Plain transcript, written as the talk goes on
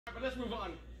But let's move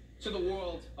on to the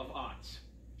world of arts.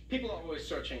 People are always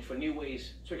searching for new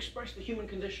ways to express the human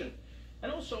condition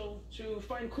and also to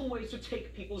find cool ways to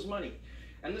take people's money.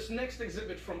 And this next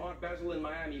exhibit from Art Basel in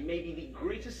Miami may be the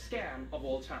greatest scam of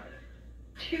all time.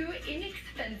 Two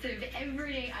inexpensive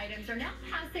everyday items are now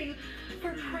passing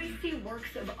for pricey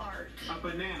works of art. A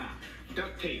banana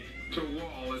duct taped to a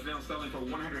wall is now selling for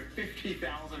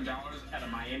 $150,000 at a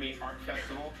Miami art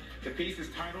festival. The piece is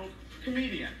titled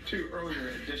Comedian. Two earlier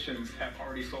editions have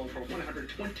already sold for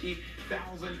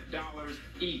 $120,000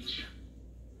 each.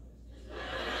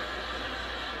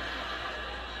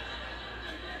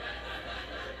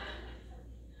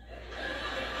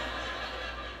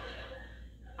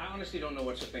 I honestly don't know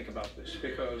what to think about this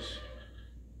because,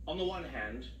 on the one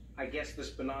hand, I guess this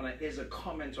banana is a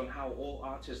comment on how all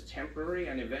art is temporary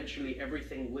and eventually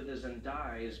everything withers and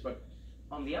dies, but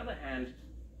on the other hand,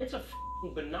 it's a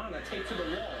f***ing banana taped to the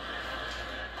wall.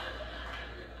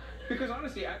 Because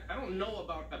honestly, I don't know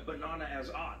about a banana as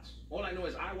art. All I know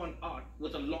is I want art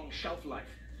with a long shelf life.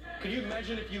 Can you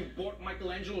imagine if you bought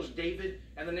Michelangelo's David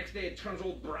and the next day it turns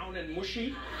all brown and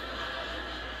mushy?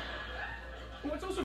 What's also